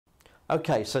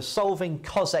Okay, so solving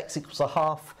cos x equals a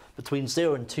half between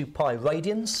 0 and 2 pi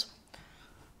radians.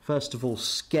 First of all,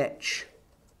 sketch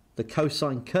the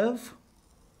cosine curve.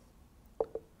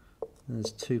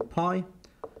 There's 2 pi.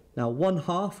 Now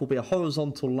 1/2 will be a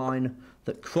horizontal line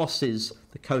that crosses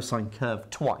the cosine curve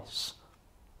twice.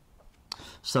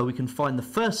 So we can find the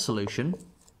first solution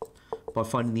by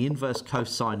finding the inverse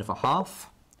cosine of a half.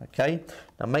 Okay,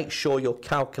 now make sure your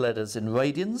calculator's in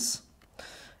radians.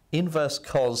 Inverse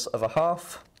cos of a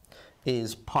half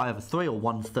is pi over 3, or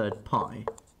 1/3 pi.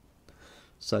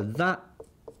 So that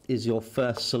is your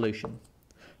first solution.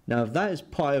 Now if that is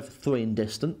pi over 3 in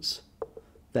distance,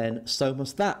 then so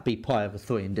must that be pi over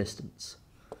 3 in distance.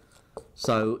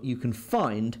 So you can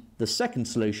find the second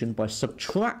solution by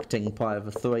subtracting pi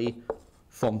over 3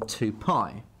 from 2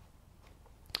 pi.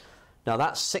 Now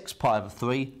that's 6 pi over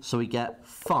 3, so we get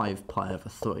 5 pi over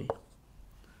 3.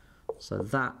 So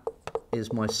that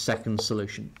is my second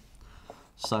solution.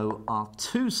 So our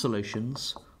two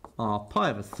solutions are pi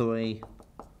over 3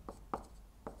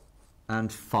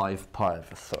 and 5 pi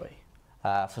over 3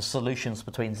 for solutions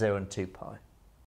between 0 and 2 pi.